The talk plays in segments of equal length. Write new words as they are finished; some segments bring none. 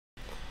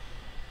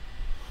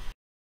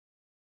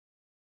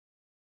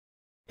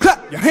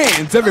your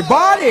hands,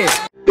 everybody.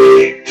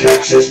 Big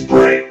Texas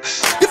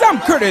Breaks. Cause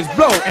I'm Curtis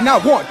Blow, and I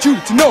want you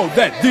to know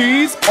that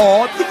these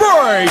are the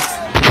breaks.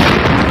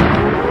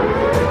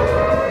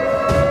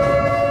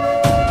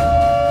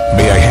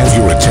 May I have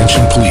your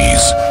attention,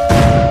 please?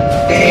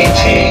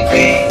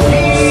 ATB.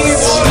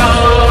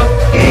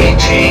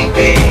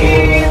 ATB.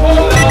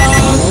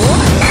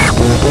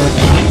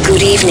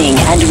 Good evening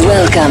and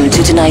welcome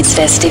to tonight's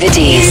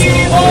festivities.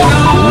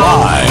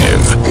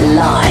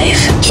 Live.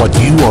 What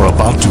you are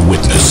about to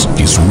witness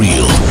is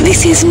real.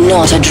 This is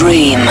not a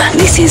dream.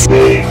 This is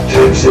Big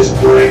Texas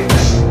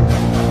Breaks.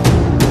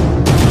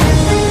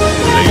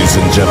 Ladies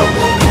and gentlemen,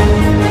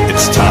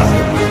 it's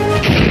time.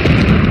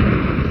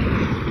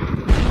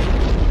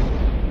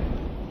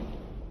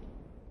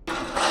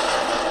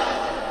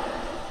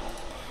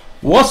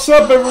 What's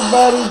up,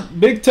 everybody?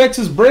 Big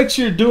Texas Breaks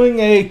here, doing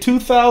a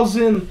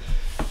 2015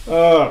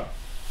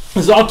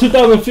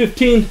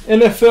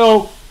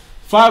 NFL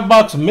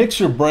 5-box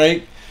mixer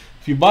break.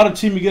 If you bought a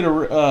team, you get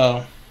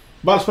a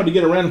bought a spot to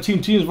get a random team.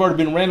 Teams have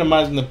already been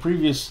randomized in the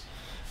previous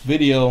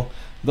video.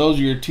 Those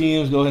are your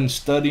teams. Go ahead and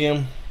study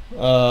them.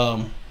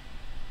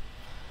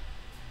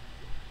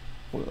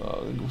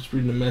 Just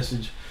reading the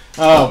message.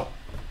 So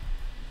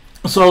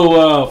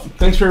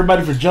thanks for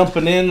everybody for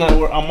jumping in.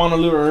 I'm on a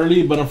little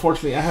early, but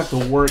unfortunately I have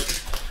to work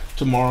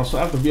tomorrow, so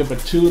I have to be up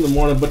at 2 in the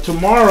morning. But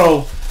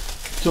tomorrow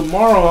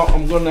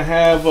I'm going to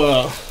have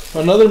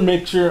another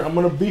mixer. I'm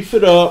going to beef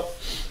it up.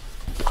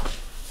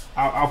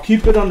 I'll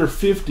keep it under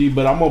 50,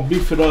 but I'm going to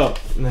beef it up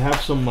and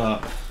have some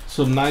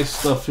nice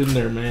stuff in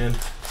there, man.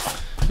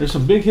 There's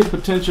some big hit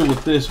potential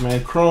with this,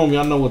 man. Chrome,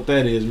 y'all know what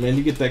that is, man.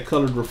 You get that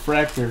colored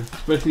refractor,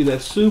 especially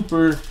that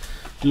super.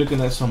 You're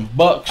looking at some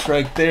bucks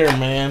right there,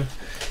 man.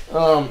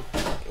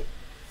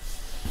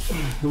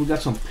 We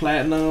got some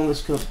platinum.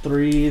 Let's go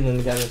 3. And then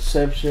we got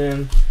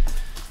Inception.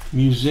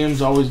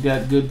 Museum's always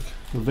got good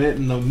vet,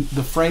 and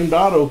the framed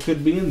auto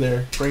could be in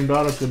there.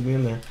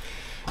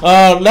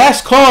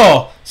 Last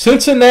call,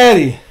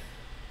 Cincinnati.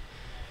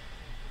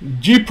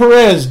 G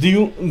Perez, do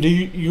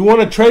you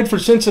want to trade for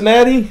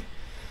Cincinnati?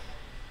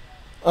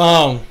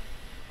 I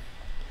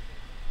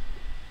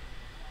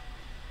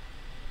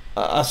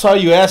saw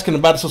you asking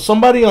about it. So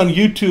somebody on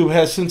YouTube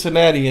has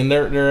Cincinnati, and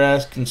they're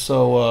asking.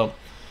 So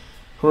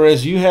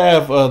Perez, you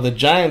have the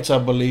Giants, I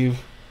believe.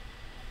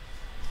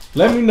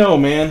 Let me know,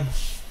 man.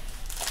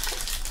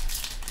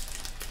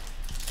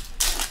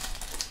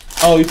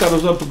 Oh, you thought it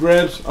was up for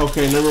grabs?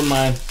 Okay, never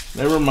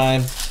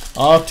mind.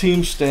 All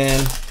teams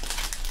stand.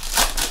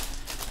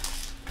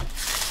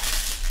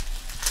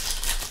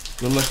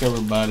 Good luck,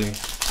 everybody.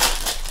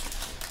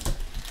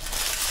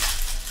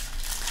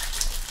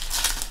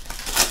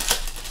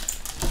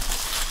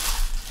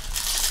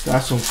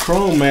 Got some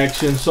chrome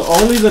action. So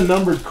only the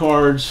numbered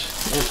cards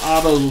and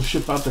autos will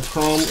ship out the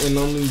chrome, and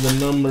only the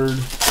numbered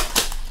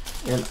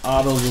and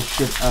autos will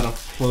ship out of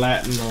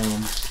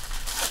platinum.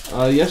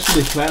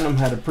 Yesterday, Platinum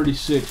had a pretty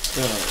sick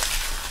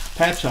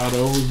patch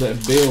auto. It was that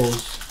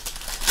Bills.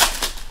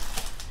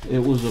 It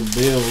was a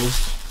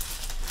Bills.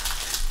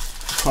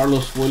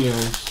 Carlos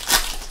Williams.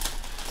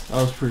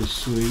 That was pretty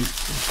sweet.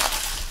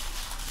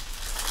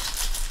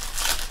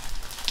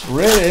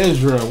 Red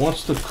Ezra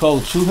wants the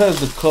Colts. Who has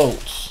the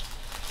Colts?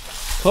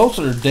 Colts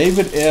or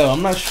David L.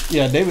 I'm not sure.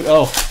 Yeah, David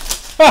L.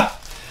 Ha!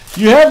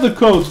 You have the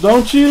Colts,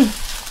 don't you?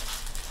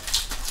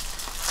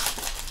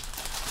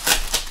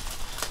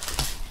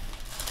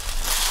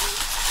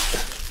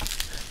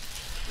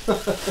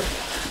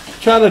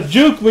 Trying to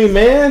juke me,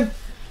 man.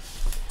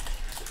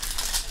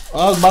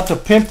 I was about to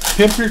pimp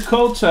your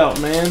Colts out,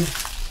 man.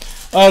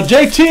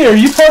 JT, are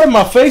you part of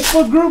my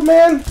Facebook group,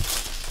 man?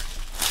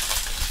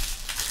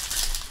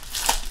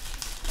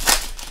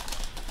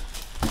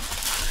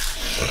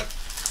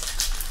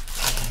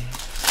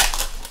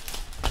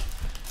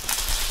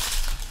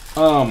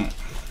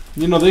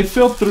 You know, they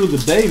filled through the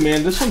day,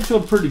 man. This one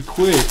filled pretty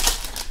quick.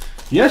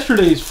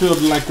 Yesterday's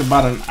filled like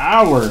about an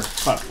hour.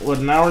 About, what,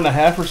 an hour and a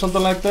half or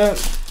something like that?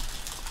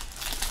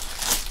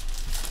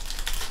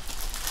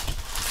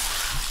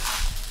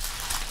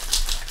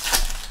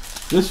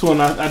 This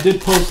one, I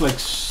did post like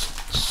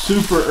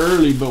super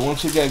early, but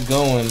once it got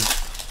going,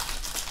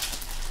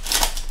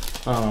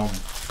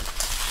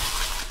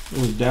 it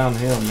was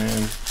downhill,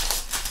 man.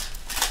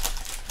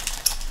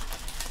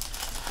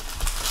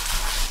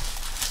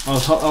 I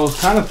was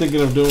kind of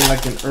thinking of doing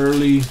like an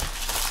early,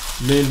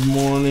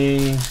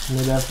 mid-morning,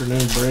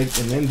 mid-afternoon break,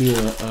 and then do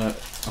a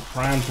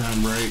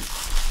primetime break.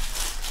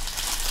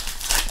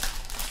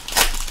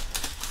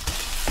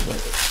 But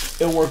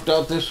it worked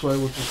out this way,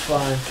 which is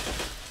fine.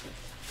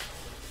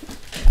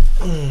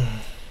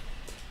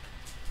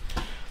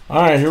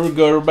 All right, here we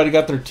go. Everybody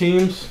got their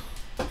teams.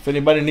 If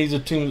anybody needs a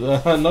team,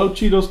 no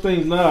Cheetos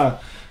things. Nah,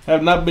 I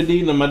have not been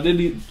eating them. I did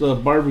eat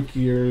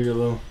barbecue earlier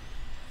though.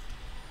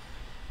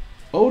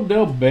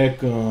 Odell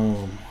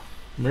Beckham,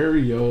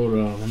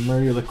 Mariota.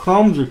 The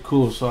crumbs are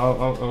cool, so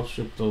I'll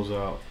ship those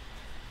out.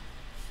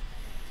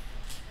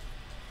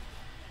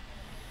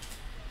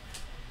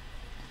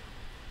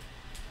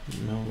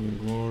 Melvin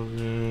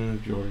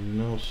Gordon, Jordan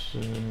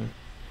Nelson.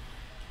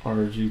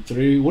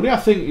 RG3. What do y'all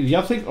think? Do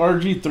y'all think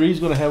RG3 is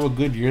going to have a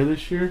good year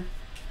this year?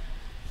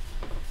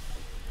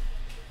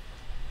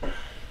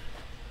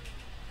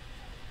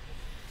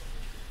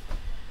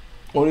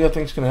 What do y'all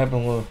think is going to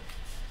happen with him?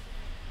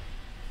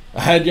 I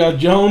had y'all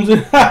Jones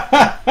in.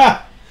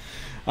 I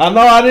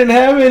know I didn't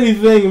have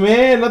anything,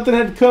 man. Nothing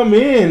had to come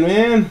in,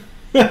 man.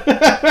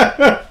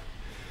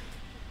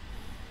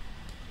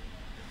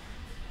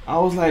 I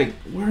was like,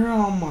 where are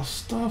all my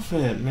stuff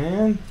at,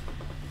 man?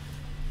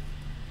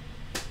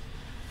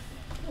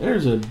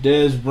 There's a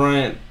Dez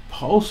Bryant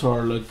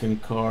Pulsar looking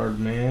card,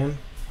 man.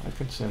 I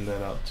can send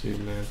that out too,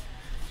 man.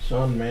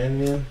 Sean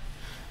Mannion.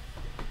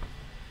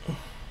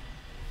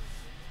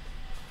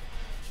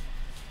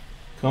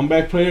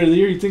 Comeback player of the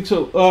year, you think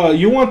so?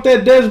 You want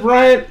that Dez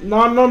Bryant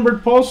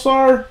non-numbered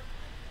Pulsar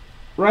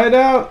right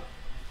out?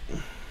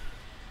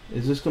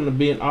 Is this going to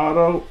be an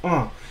auto?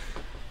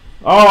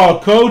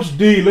 Oh, Coach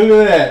D,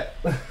 look at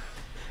that.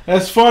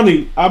 That's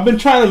funny. I've been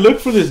trying to look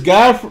for this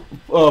guy,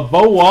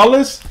 Bo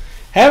Wallace.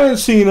 Haven't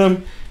seen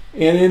him,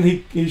 and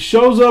then he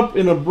shows up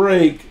in a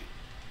break,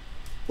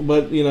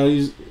 but you know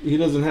he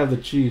doesn't have the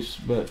Chiefs,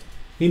 but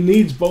he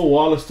needs Bo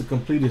Wallace to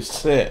complete his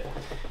set,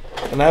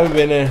 and I haven't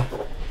been there.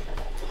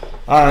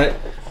 All right,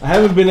 I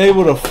haven't been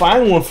able to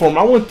find one for him.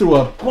 I went through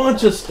a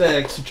bunch of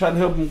stacks to try to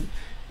help him,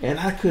 and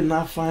I could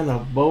not find a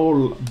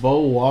Bo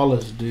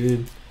Wallace,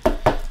 dude.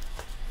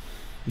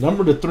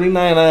 Number to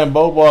 399,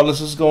 Bo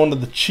Wallace is going to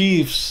the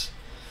Chiefs.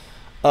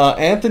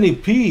 Anthony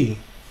P.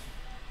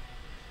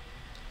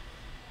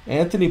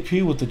 Anthony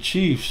P. with the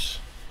Chiefs.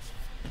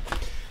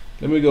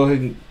 Let me go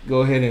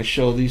ahead and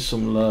show these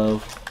some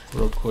love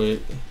real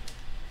quick.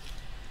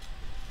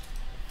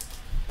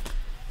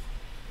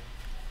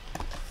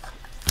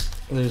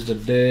 There's the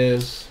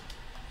Dez,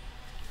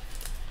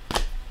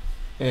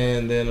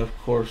 and then of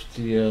course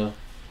the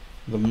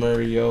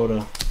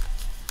Mariota.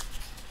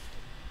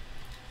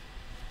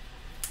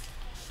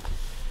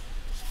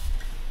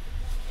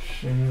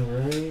 Shane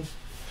Ray.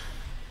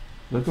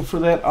 Looking for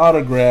that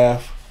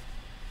autograph.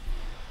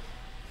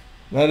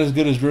 Not as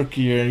good as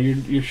rookie year.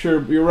 You're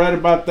sure you're right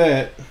about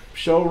that.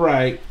 Show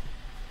right.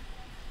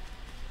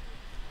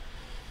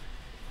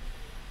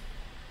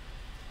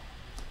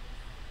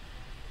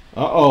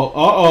 I was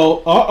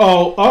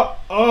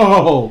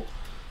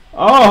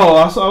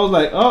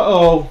like,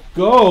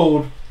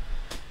 gold.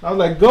 I was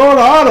like, gold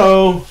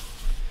auto.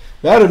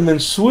 That would have been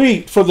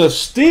sweet for the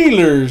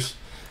Steelers.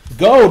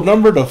 Gold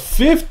number to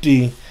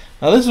 50.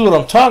 Now this is what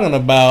I'm talking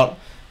about.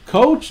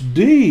 Coach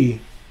D.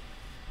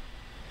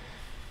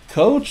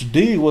 Coach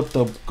D with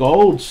the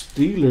gold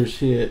Steelers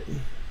hit.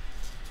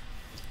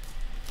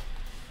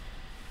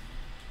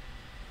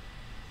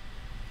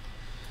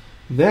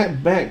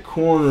 That back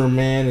corner,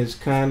 man, is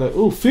kind of...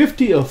 Ooh,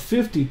 50 of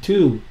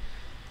 52.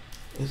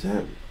 Is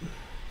that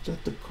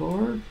the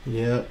card?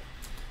 Yeah.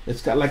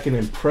 It's got like an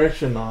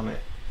impression on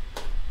it.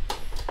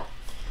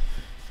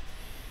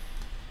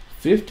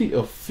 50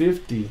 of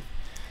 50.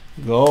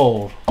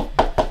 Gold.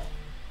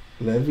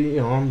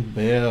 Le'Veon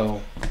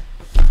Bell.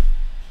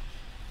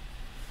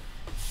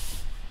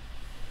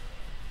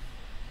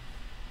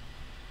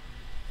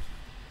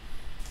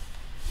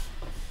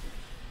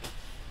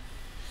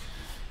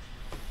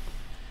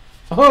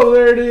 Oh,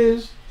 there it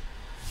is.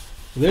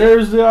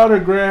 There's the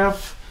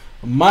autograph.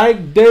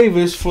 Mike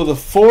Davis for the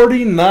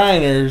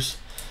 49ers.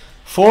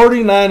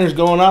 49ers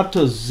going out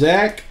to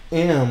Zach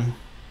M.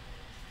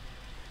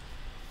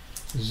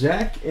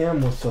 Zach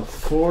M with the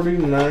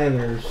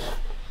 49ers.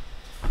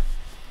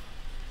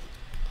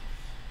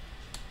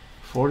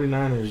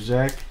 49ers,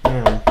 Zach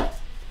M.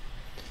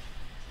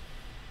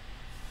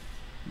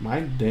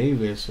 Mike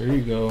Davis. There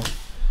you go.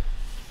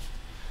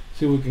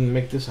 See if we can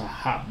make this a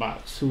hot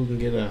box. See if we can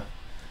get a...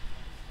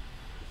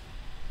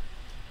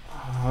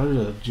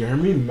 there's a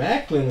Jeremy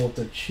Maclin with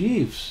the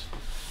Chiefs.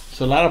 It's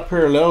a lot of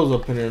parallels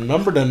up in here.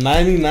 Number to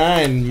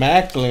 99,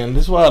 Maclin.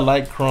 This is why I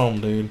like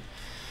Chrome, dude.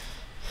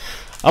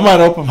 I might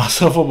open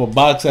myself up a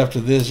box after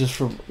this just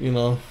for, you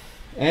know.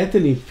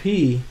 Anthony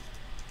P.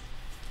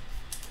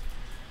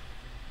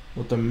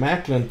 with the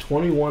Maclin,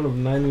 21 of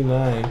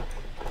 99.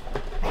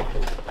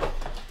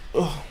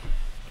 Ugh.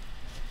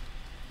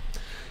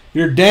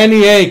 You're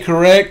Danny A,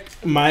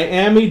 correct?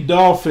 Miami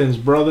Dolphins,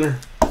 brother.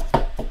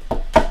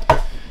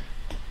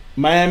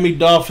 Miami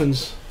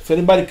Dolphins. If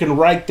anybody can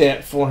write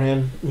that for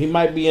him, he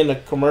might be in a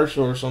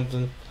commercial or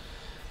something.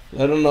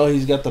 Let him know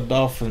he's got the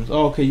Dolphins.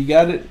 Oh, okay, you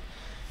got it?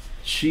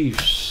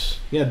 Chiefs.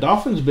 Yeah,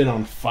 Dolphins been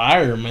on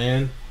fire,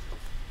 man.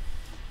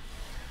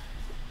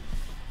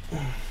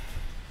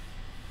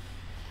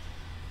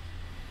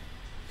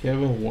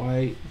 Kevin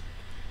White.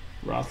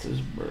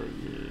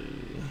 Roethlisberger.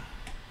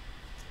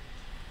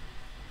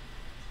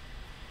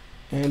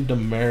 And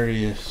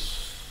Demarius.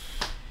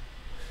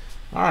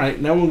 Alright,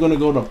 now we're going to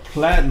go to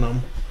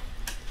Platinum.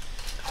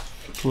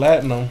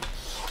 Platinum.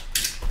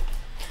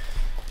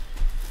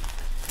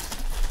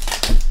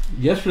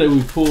 Yesterday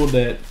we pulled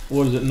that,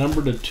 what is it,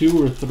 number to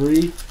 2 or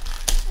 3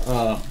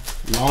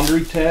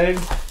 laundry tag.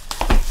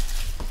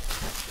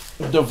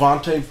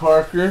 Devontae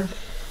Parker.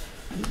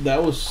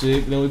 That was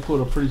sick. Then we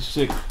put a pretty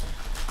sick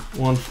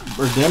One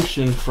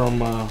redemption from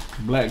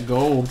Black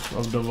Gold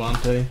of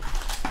Devontae.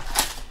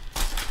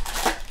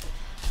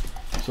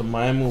 So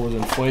Miami was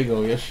in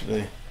Fuego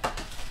yesterday.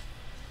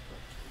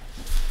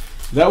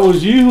 That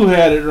was you who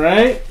had it,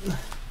 right?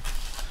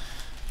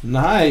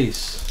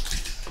 Nice.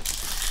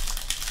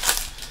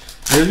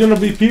 There's going to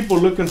be people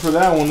looking for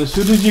that one. As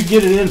soon as you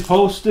get it in,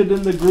 post it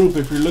in the group.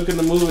 If you're looking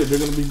to move it, there's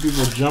going to be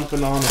people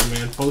jumping on it,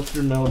 man. Post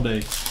your mail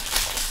day.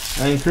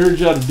 I encourage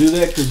y'all to do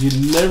that because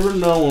you never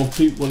know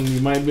when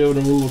you might be able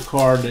to move a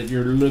card that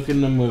you're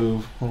looking to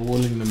move or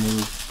willing to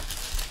move.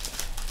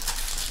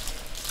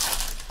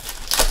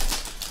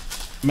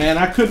 Man,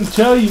 I couldn't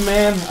tell you,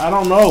 man. I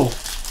don't know.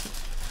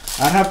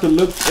 I'd have to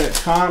look at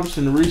comps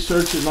and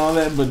research it and all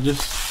that, but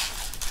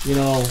just, you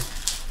know,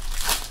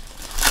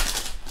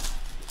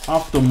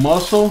 off the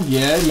muscle,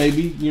 yeah,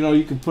 maybe, you know,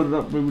 you can put it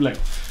up maybe like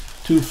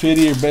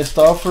 250 or best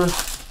offer.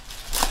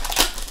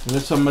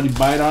 Let somebody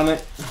bite on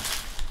it.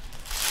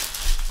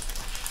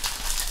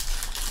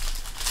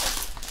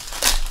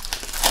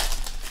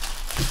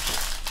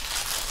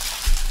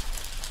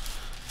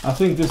 I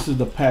think this is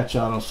the patch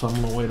auto, so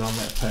I'm gonna wait on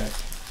that pack.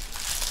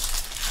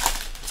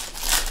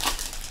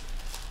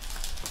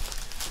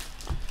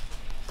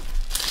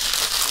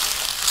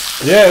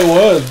 Yeah, it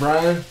was,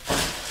 Brian.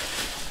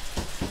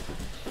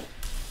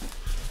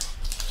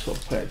 So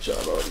patch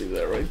auto, I'll leave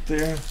that right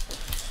there.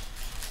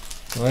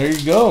 There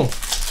you go.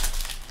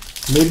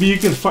 Maybe you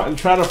can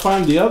try to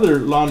find the other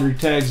laundry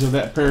tags of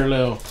that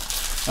parallel.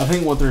 I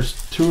think there's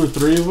 2 or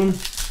 3 of them.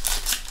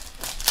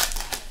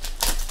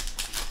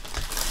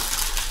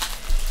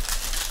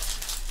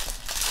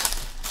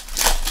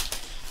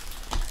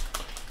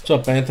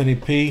 What's up, Anthony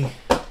P?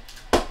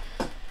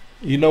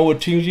 You know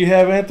what teams you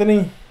have,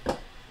 Anthony?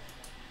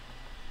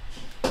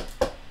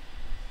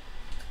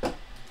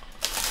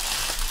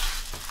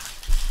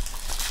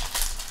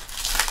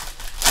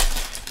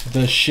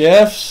 The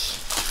Chefs.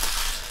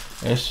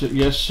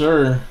 Yes,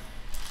 sir.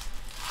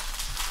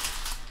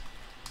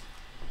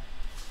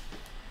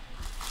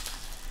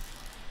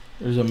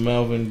 There's a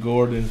Melvin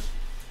Gordon.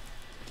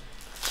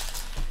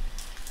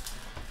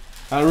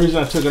 The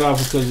reason I took it off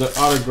is because the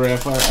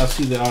autograph, I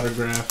see the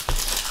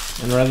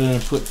autograph, and rather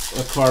than put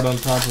a card on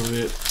top of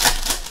it,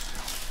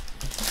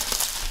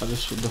 I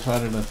just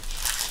decided to.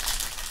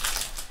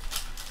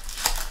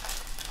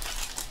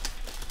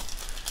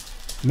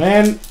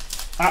 Man,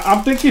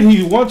 I'm thinking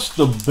he wants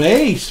the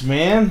base,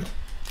 man.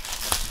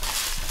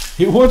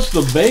 He wants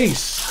the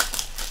base.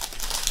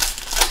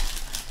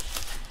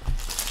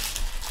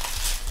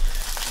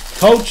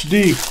 Coach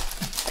D.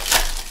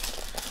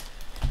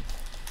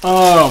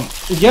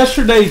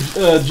 Yesterday,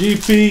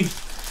 GP,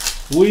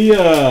 we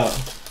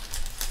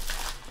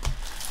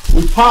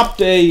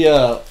popped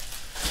a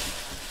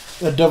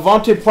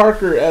Devontae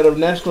Parker out of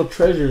National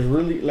Treasures,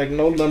 really like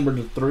no number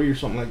to 3 or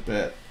something like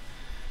that.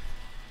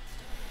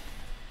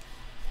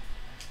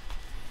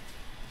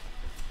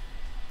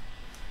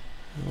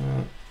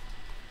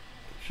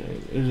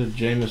 There's a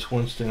Jameis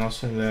Winston. I'll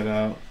send that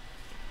out.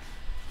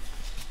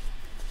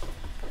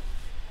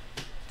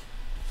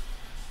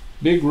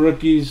 Big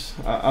rookies,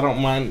 I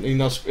don't mind, you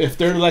know, if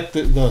they're like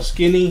the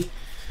skinny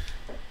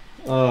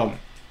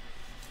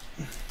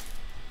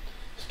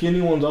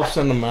skinny ones, I'll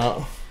send them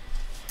out.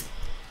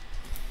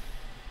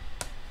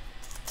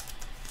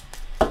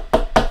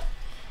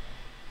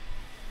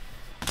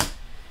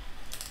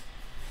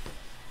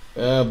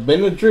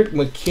 Benedict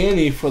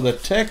McKinney for the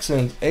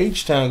Texans,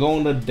 H-Town,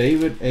 going to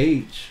David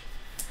H.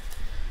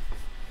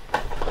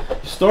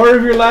 Story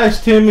of your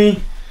life,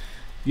 Timmy.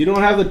 You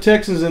don't have the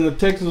Texans, and the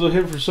Texans will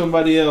hit for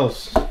somebody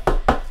else.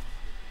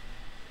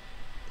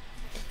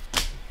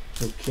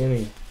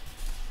 McKinney.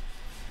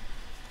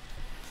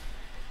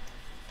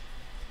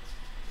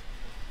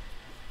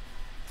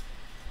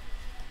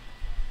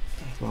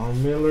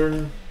 Von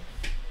Miller.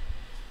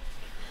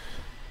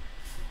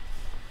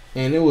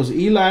 And it was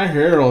Eli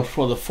Harold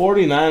for the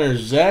 49ers.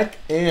 Zach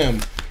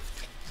M.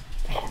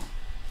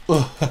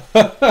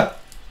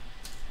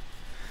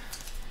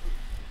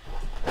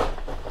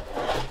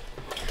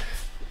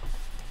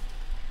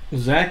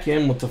 Zach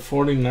M with the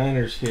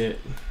 49ers hit.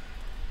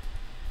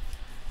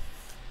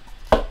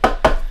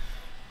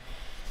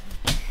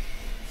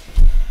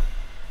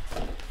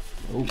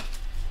 Oh.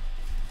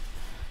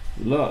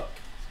 Luck.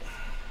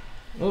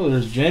 Oh,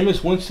 there's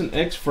Jameis Winston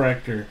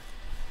X-Fractor.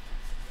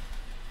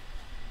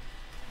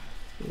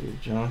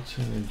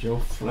 Johnson and Joe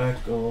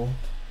Flacco.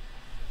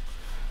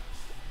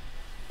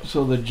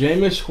 So the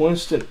Jameis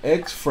Winston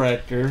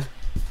X-Fractor.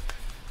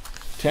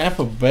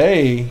 Tampa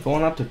Bay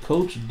going out to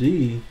Coach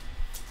D.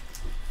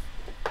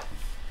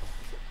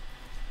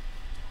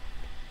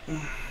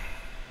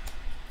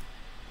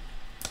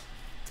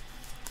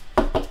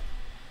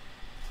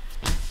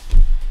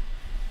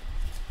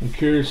 I'm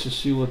curious to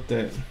see what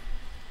that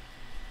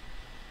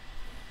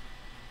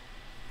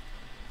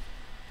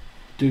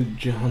Duke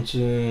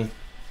Johnson,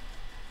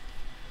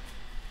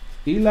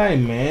 Eli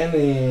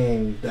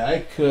Manning,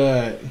 die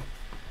cut,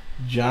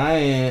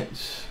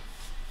 Giants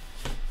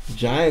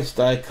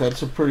die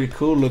cut's a pretty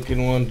cool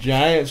looking one.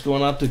 Giants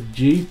going out to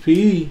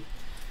GP.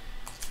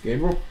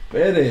 Gabriel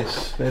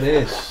Perez.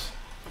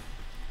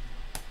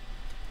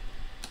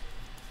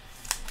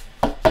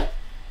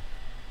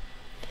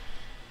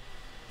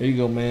 There you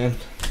go, man.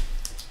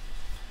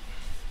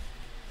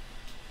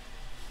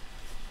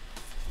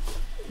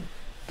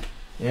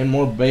 And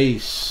more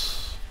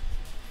base.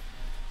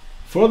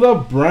 For the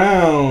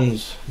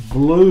Browns,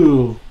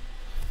 blue.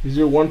 These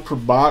are 1 per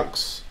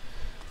box.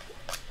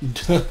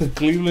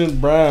 Cleveland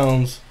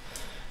Browns.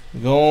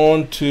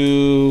 Going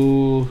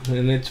to,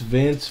 and it's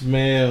Vince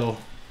Mail.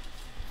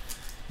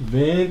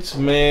 Vince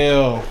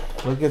Mail.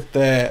 Look at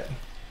that.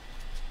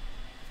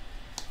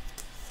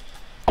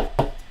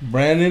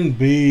 Brandon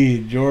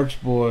B.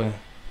 George Boy.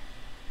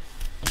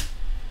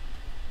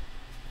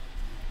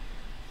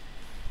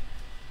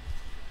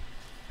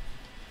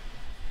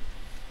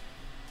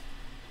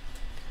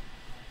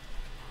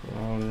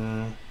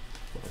 Crowder.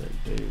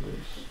 Davis.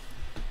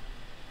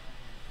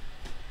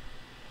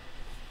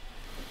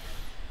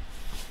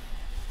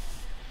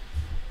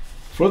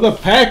 For the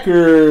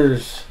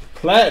Packers,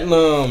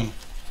 Platinum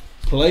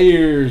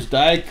Players,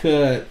 die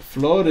cut,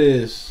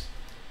 Flores.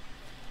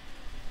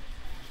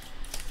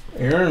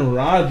 Aaron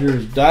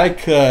Rodgers, die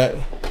cut.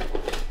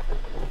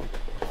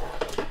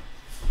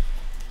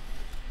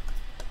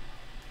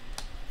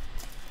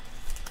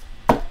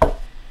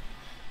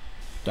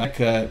 Die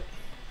cut.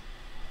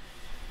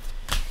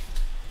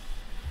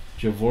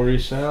 Javori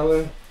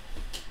Salad.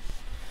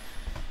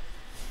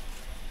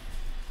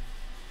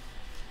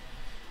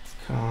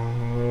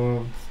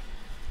 Cobb.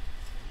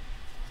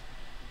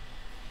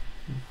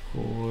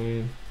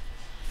 Boyd.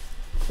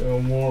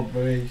 More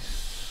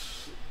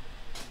base.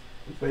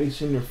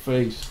 Base in your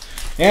face.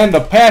 And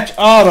the patch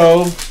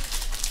auto.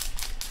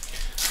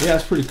 Yeah,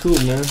 that's pretty cool,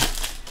 man.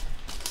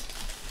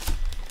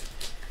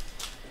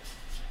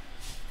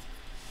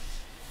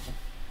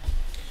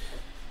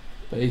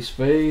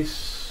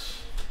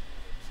 Base.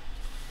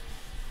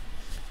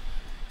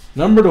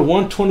 Number to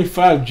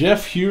 125,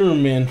 Jeff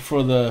Heuerman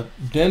for the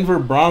Denver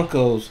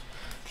Broncos.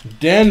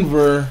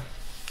 Denver.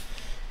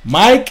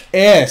 Mike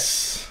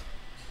S.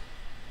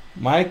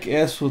 Mike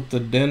S with the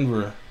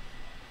Denver.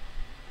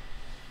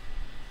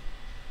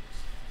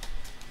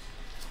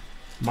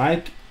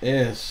 Mike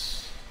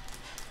S.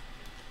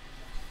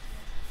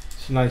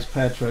 It's a nice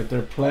patch right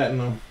there.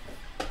 Platinum.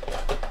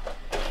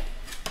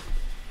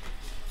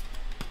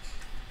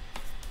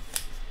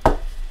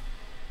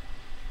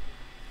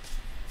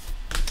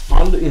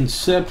 On the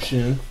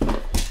Inception.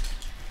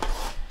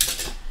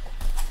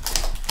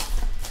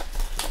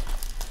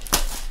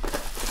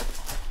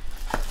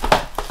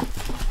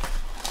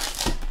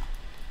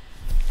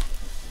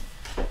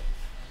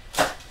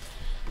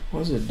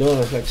 What's it doing?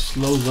 It like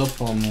slows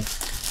up on me.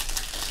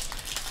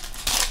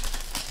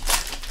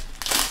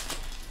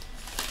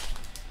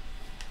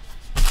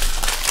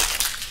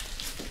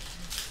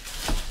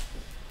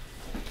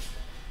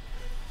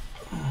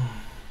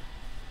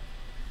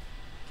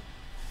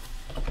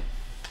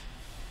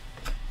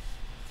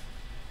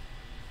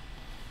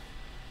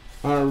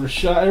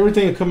 Rashad,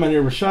 everything will come in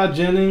here. Rashad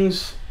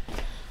Jennings,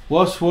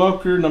 Wes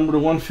Welker, number to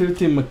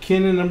 150,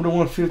 McKinnon, number to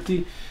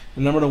 150,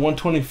 and number to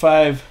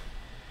 125,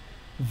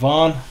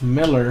 Von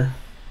Miller.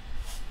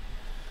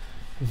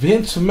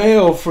 Vince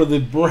Mail for the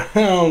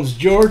Browns,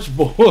 George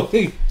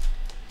Boy.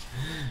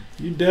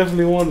 You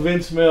definitely want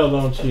Vince Mail,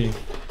 don't you?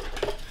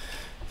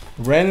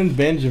 Brandon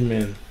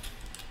Benjamin.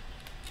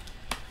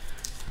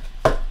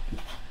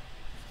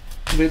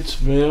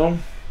 Vince Mail.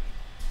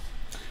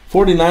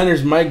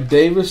 49ers, Mike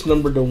Davis,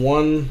 number to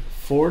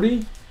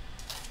 140.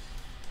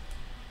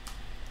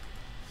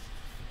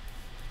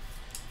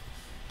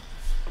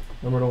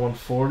 Number to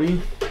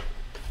 140.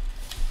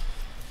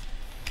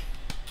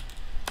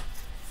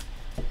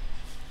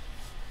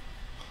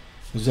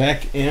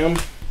 Zach M.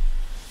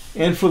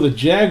 And for the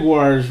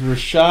Jaguars,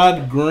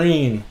 Rashad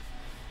Green.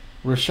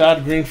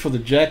 Rashad Green for the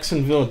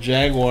Jacksonville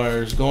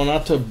Jaguars. Going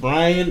out to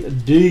Brian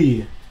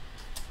D.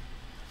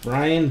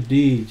 Brian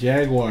D.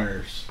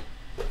 Jaguars.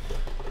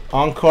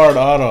 On-card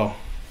auto.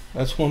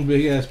 That's one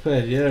big-ass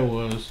patch. Yeah, it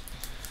was.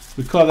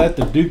 We call that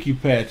the Dookie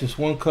patch. It's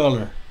one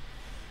color.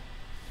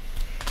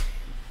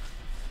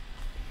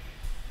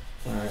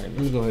 Alright, let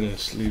me go ahead and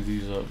sleeve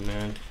these up,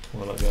 man,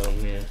 while I got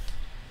them here.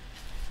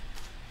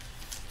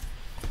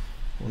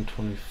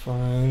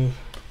 125.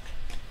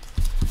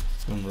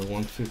 Number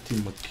 150,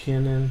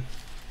 McKinnon.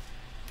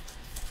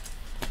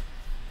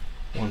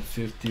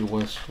 150,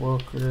 Wes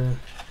Welker.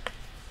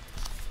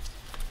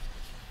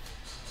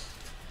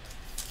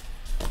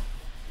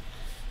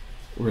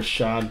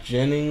 Rashad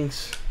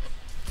Jennings,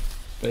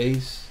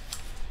 base.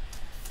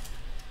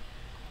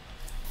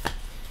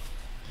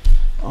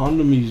 On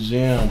the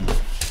museum.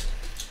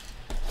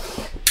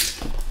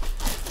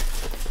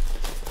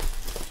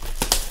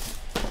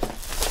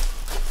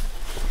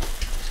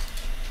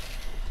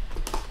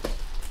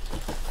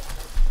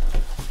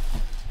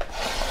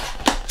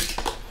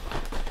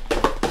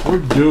 We're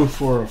due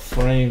for a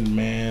frame,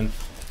 man.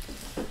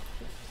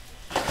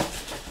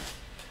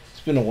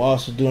 It's been a while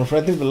since doing. I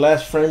think the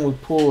last frame we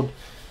pulled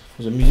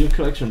was a Museum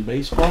Collection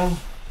baseball.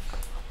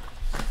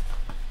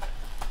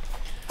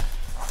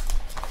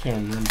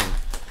 Can't remember.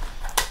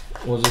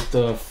 Was it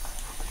the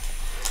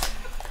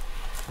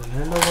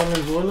Fernando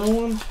Valenzuela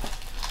one?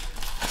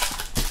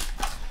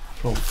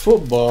 From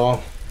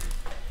football.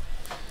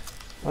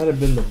 Might have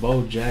been the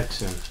Bo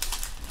Jackson.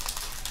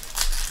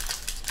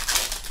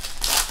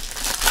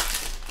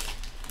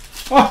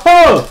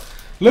 Oh!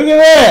 Look at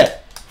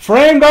that!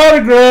 Framed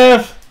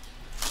autograph!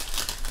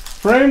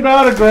 Framed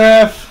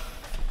autograph.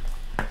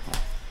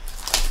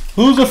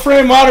 Who's the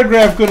frame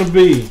autograph gonna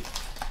be?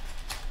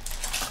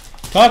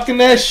 Talking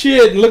that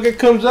shit and look, it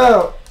comes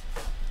out.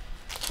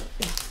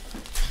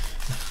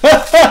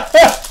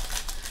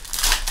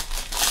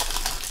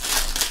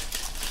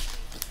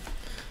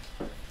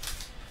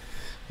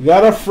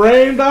 Got a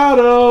framed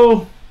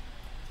auto.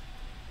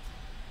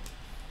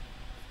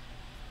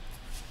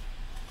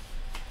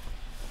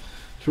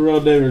 Terrell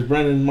Davis,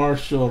 Brandon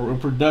Marshall,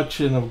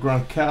 reproduction of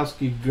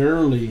Gronkowski,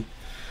 Gurley.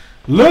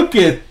 Look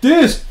at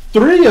this.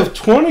 3 of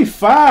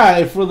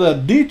 25 for the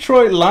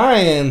Detroit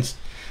Lions.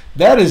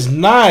 That is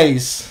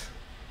nice.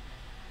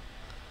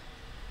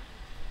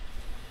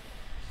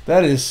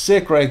 That is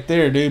sick right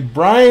there, dude.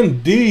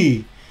 Brian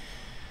D.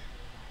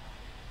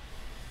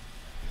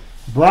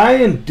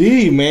 Brian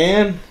D,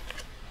 man.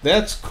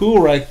 That's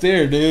cool right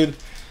there, dude.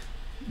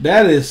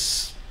 That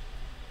is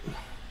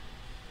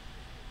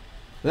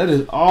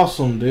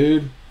awesome,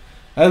 dude.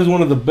 That is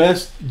one of the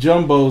best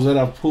jumbos that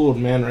I've pulled,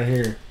 man, right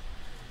here.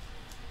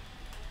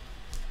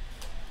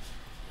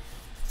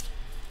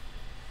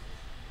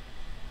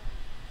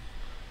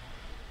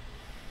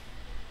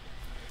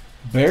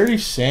 Barry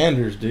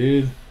Sanders,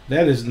 dude.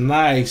 That is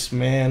nice,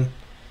 man.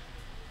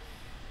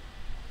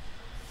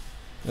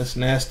 That's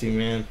nasty,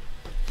 man.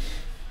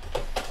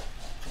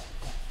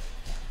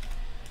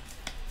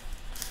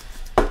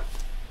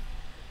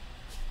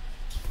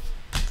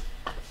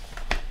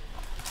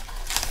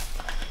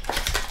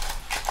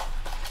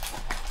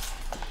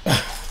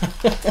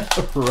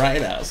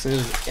 Right out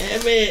says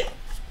Emmett.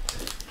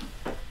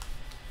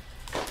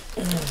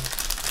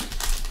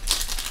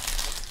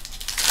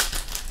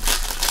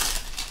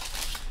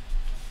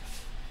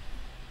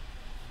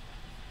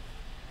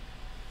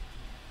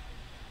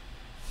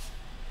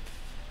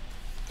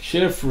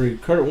 Jeffrey,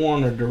 Kurt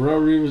Warner, Darrell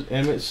Reeves,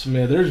 Emmitt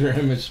Smith. There's your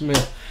Emmitt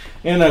Smith.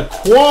 And a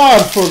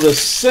quad for the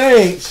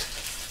Saints.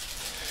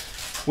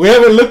 We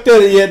haven't looked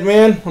at it yet,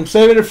 man. I'm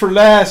saving it for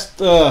last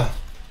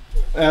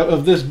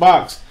of this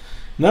box.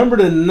 Number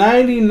to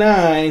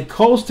 99,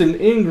 Colston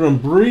Ingram,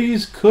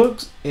 Breeze,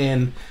 Cooks,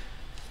 and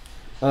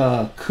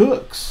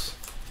Saints.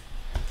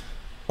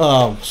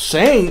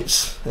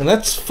 And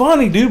that's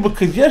funny, dude,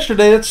 because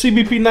yesterday, that's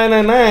CBP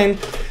 999.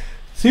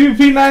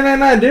 CBP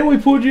 999, didn't we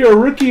pull you a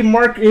rookie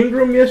Mark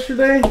Ingram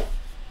yesterday?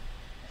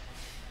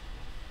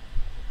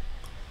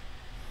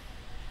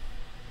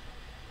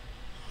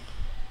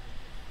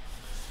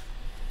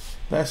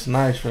 That's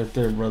nice right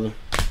there, brother.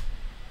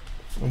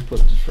 I'm gonna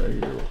put this right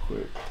here real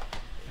quick.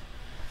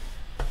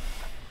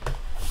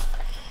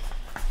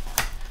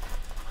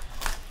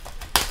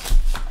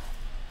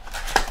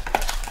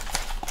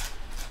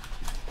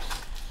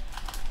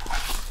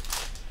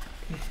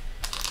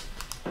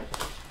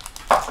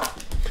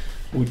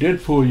 We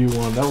did pull you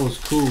one. That was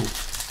cool.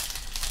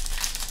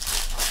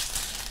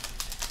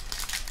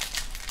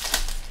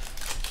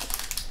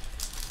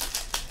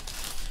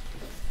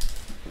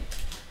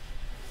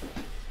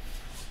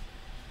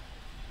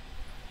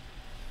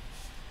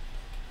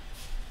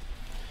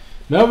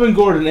 Melvin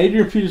Gordon,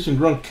 Adrian Peterson,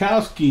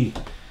 Gronkowski.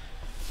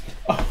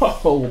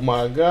 Oh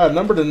my God.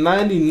 Number to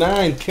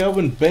 99,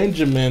 Kelvin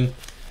Benjamin.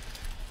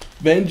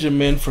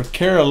 Benjamin for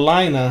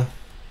Carolina.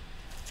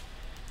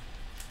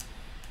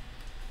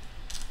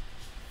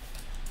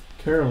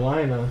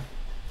 Carolina.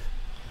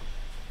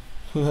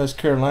 Who has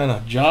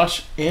Carolina?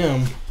 Josh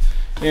M.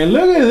 And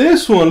look at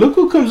this one. Look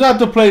who comes out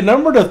to play.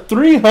 Number to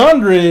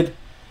 300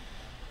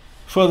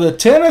 for the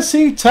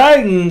Tennessee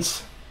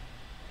Titans.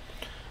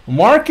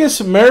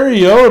 Marcus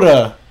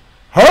Mariota.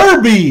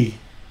 Herbie.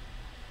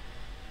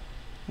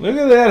 Look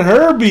at that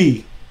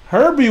Herbie.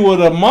 Herbie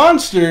with a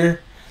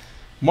monster.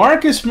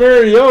 Marcus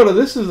Mariota.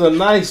 This is a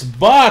nice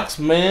box,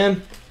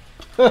 man.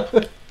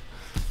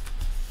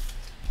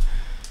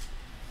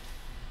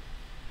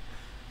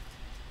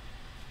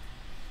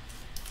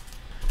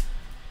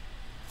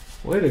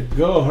 Way to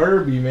go,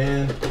 Herbie,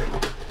 man.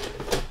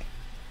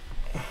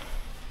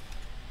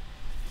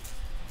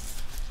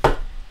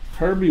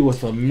 Herbie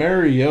with a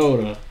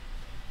Mariota.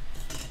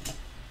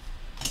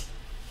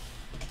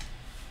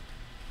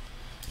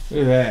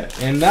 Look at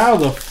that. And now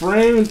the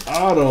framed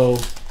auto.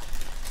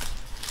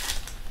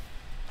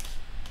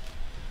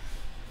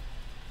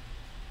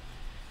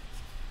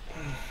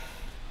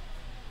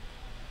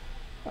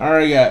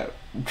 Alright, got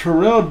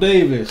Terrell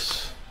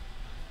Davis,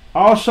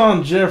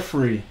 Alshon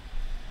Jeffrey,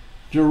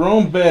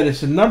 Jerome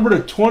Bettis, and number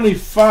to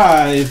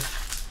 25.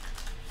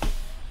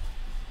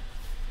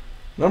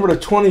 Number to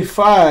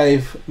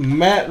 25,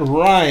 Matt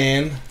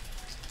Ryan.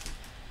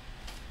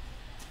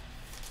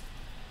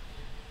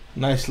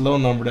 Nice low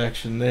numbered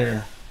action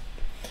there.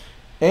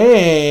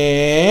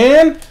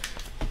 And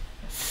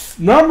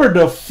number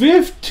to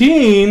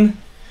 15,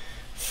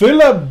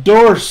 Philip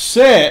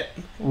Dorsett,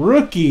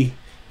 rookie,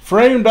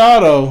 framed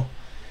auto.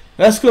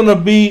 That's going to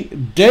be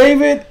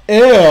David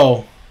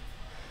L.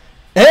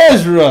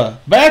 Ezra.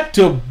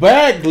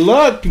 Back-to-back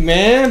luck,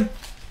 man.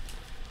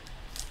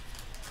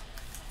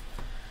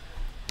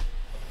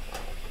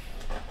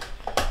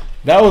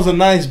 That was a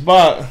nice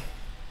box.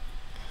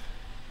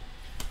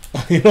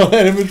 You know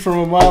that image from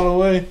a mile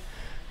away?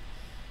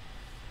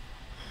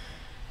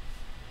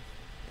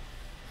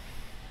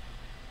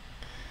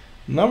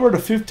 Number to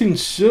 15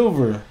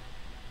 silver.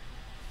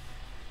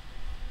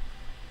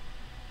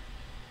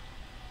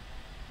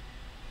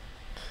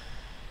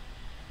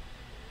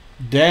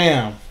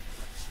 Damn.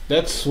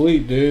 That's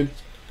sweet, dude.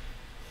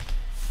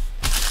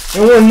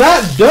 And we're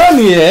not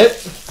done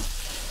yet.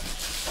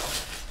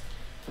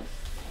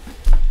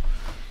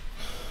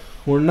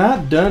 We're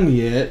not done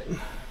yet.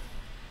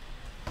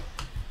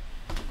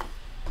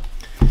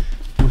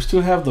 We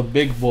still have the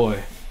big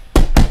boy.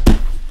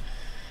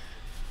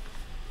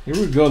 Here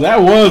we go.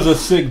 That was a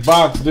sick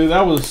box, dude.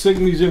 That was a sick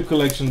museum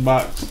collection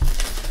box.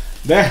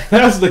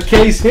 That's the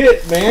case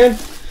hit, man.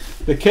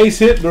 The case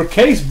hit or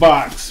case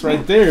box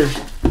right there.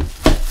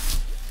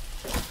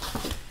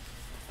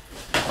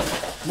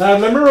 Now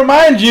let me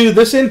remind you,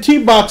 this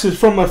NT box is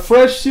from a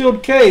fresh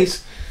sealed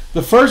case.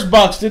 The first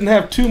box didn't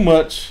have too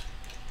much.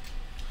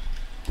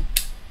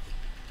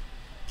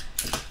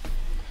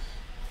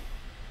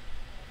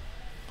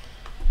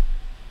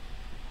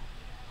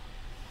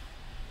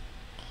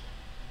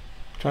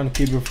 Trying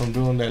to keep it from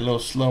doing that little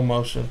slow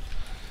motion.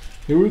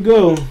 Here we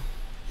go.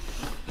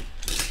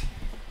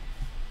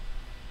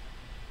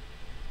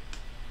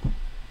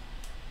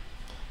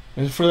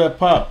 And for that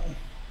pop.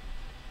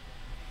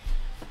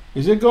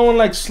 Is it going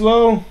like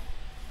slow?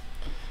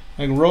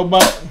 Like a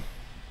robot?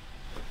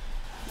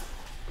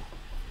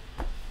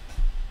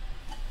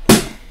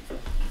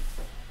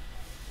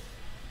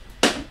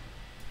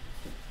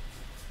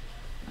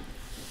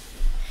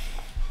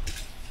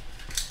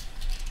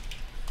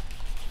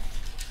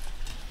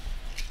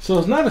 So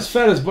it's not as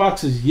fat as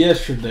box as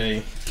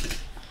yesterday.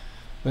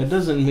 That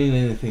doesn't mean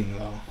anything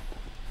though.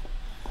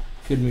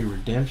 Could be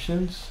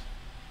redemptions.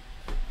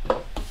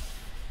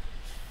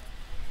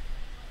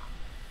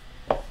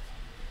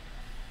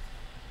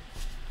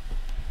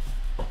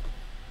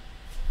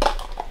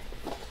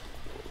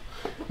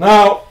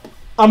 Now,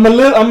 I'm a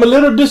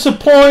little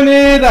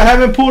disappointed. I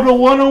haven't pulled a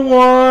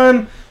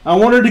 101. I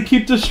wanted to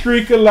keep the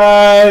streak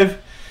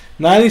alive.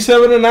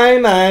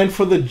 97/99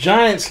 for the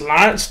Giants,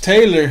 Lawrence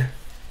Taylor.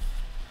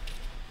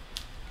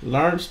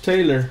 Lawrence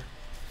Taylor.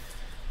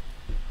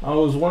 I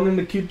was wanting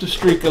to keep the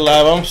streak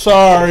alive. I'm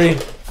sorry.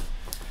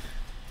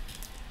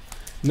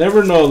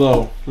 Never know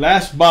though.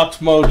 Last box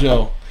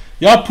mojo.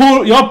 Y'all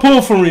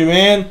pull for me,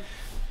 man.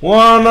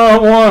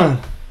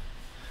 101.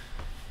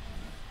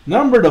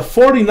 Number to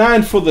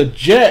 49 for the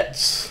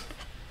Jets.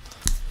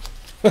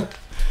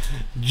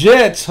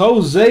 Jets,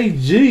 Jose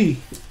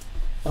G.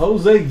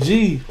 Jose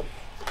G.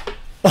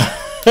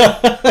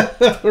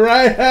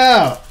 Right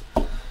out.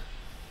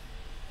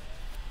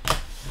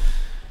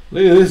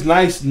 Look at this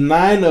nice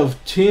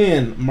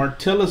 9/10.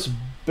 Martellus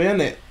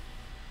Bennett.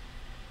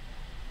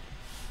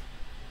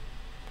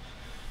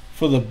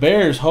 For the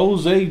Bears,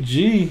 Jose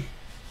G.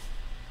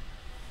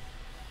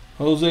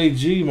 Jose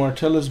G.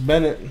 Martellus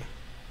Bennett.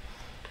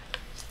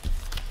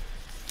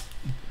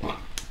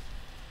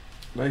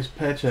 Nice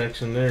patch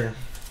action there.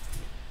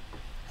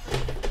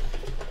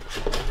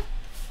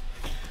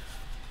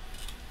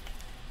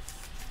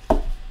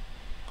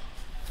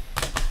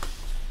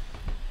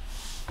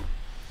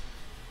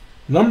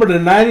 Number to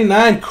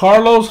 99,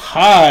 Carlos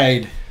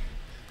Hyde.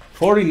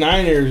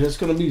 49ers, that's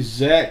going to be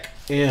Zach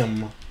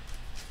M.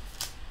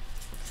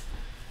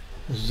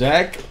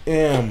 Zach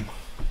M.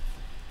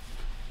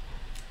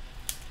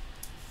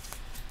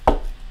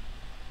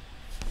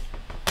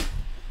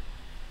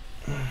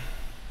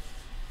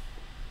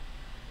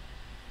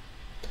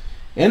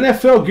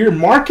 NFL gear,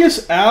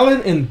 Marcus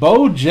Allen and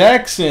Bo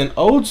Jackson,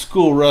 old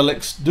school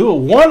relics. Do a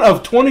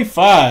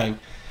 1/25.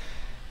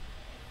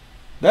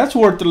 That's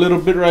worth a little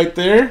bit right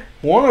there.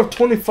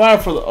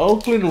 1/25 for the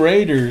Oakland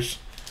Raiders.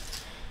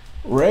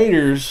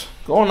 Raiders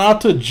going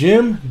out to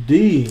Jim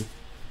D.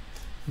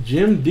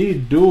 Jim D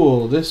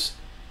duel.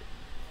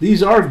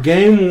 These are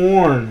game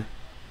worn.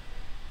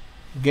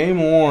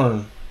 Game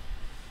worn.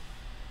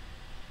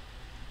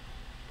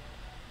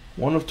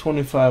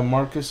 1/25,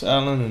 Marcus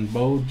Allen and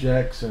Bo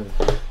Jackson.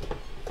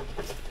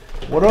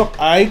 What up,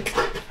 Ike?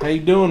 How you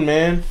doing,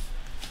 man?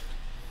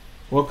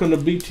 Welcome to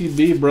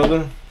BTB,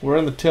 brother. We're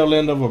on the tail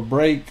end of a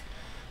break,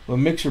 a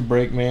mixer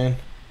break, man.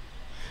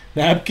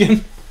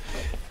 Napkin.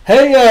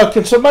 Hey,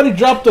 can somebody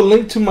drop the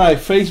link to my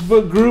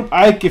Facebook group?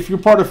 Ike, if you're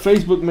part of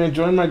Facebook, man,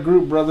 join my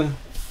group, brother.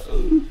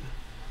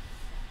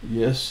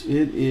 Yes,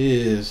 it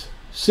is.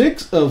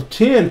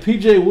 6/10,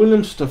 PJ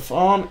Williams,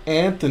 Stephon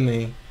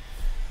Anthony.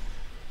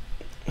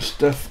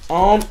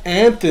 Stephon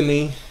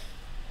Anthony.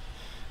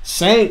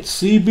 Saints,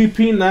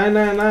 CBP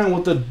 999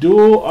 with a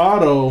dual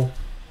auto.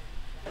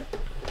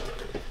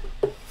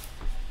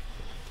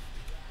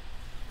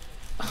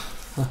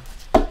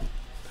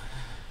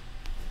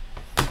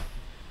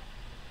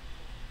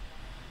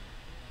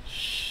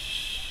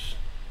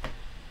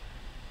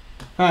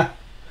 I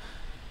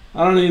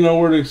don't even know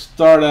where to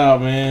start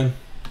out, man.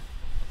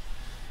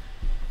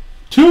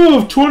 2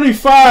 of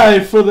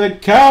 25 for the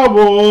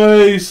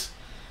Cowboys.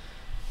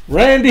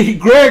 Randy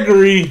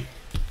Gregory.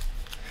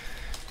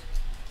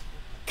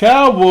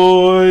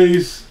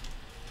 Cowboys.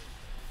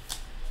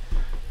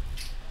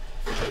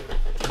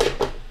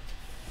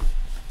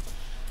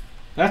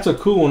 That's a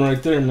cool one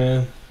right there,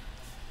 man.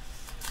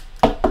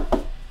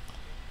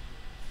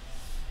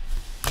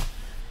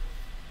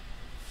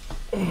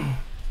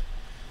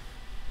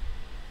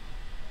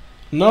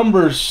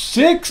 Number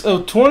 6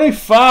 of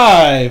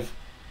 25.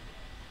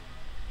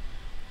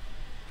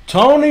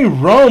 Tony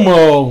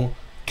Romo.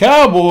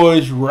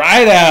 Cowboys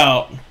right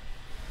out.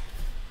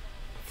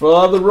 For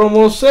all the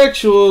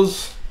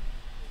Romosexuals.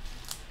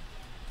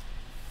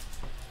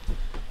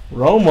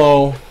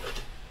 Romo.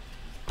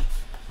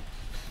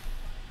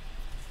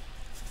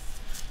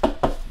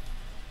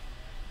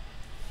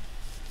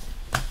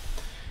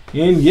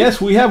 And yes,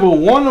 we have a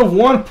 1 of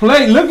 1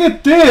 plate. Look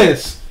at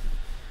this.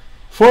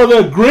 For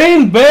the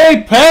Green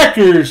Bay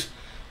Packers,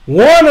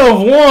 1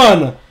 of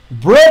 1.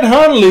 Brett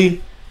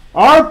Hundley,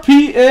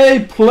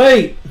 RPA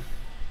plate.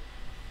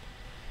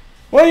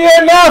 Where you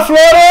at now,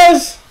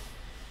 Flores?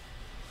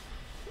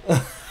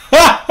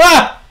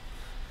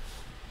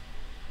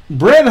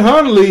 Brett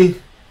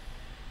Hundley.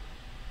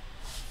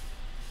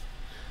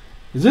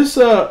 Is this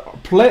a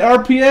play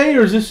RPA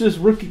or is this just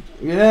rookie?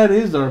 Yeah, it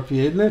is the RPA,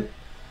 isn't it?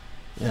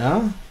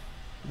 Yeah.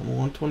 Number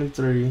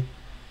 123.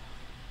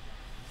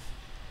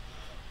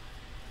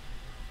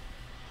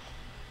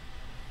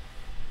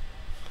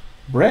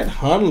 Brett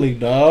Hundley,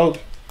 dog.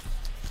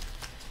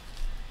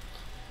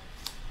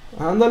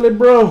 Ándale,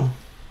 bro.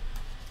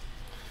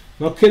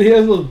 No kid, he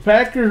has those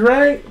Packers,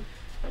 right?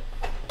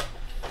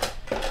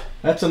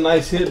 That's a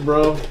nice hit,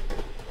 bro.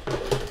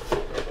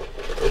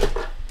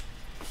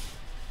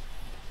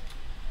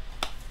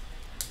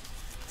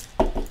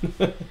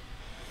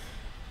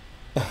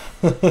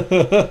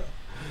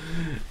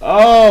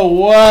 Oh,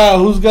 wow.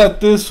 Who's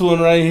got this one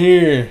right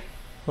here?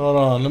 Hold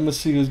on. Let me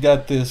see who's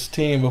got this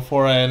team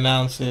before I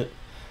announce it.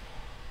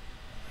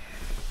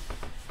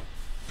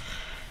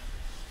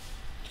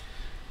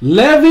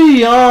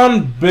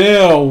 Le'Veon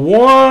Bell,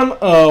 1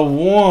 of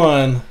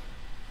 1.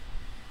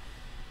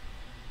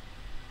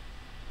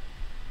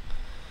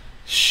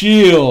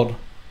 Shield,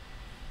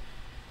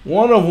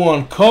 1 of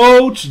 1.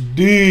 Coach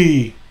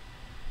D.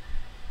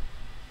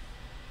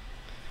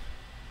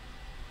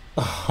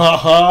 He's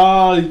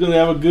gonna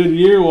have a good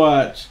year.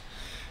 Watch,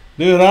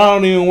 dude. I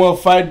don't even want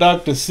Fight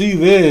Doc to see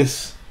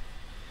this.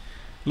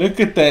 Look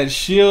at that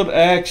shield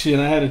action.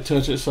 I had to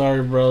touch it.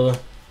 Sorry, brother.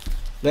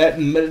 That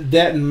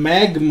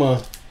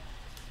magma.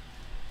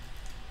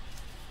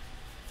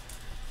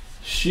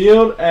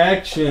 Shield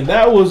action.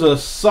 That was a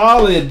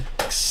solid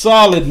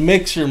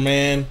mixer,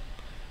 man.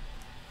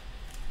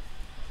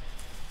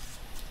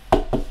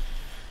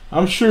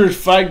 I'm sure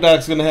Fight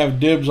Doc's gonna have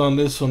dibs on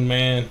this one,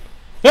 man.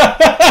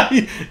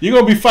 You're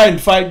gonna be fighting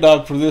Fight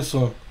Doc for this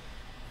one.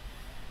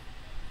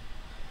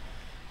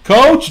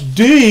 Coach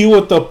D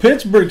with the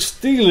Pittsburgh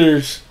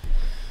Steelers.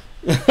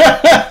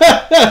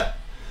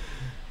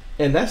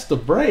 And that's the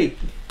break.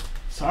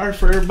 Sorry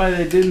for everybody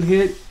that didn't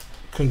hit.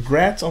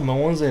 Congrats on the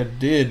ones that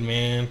did,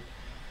 man.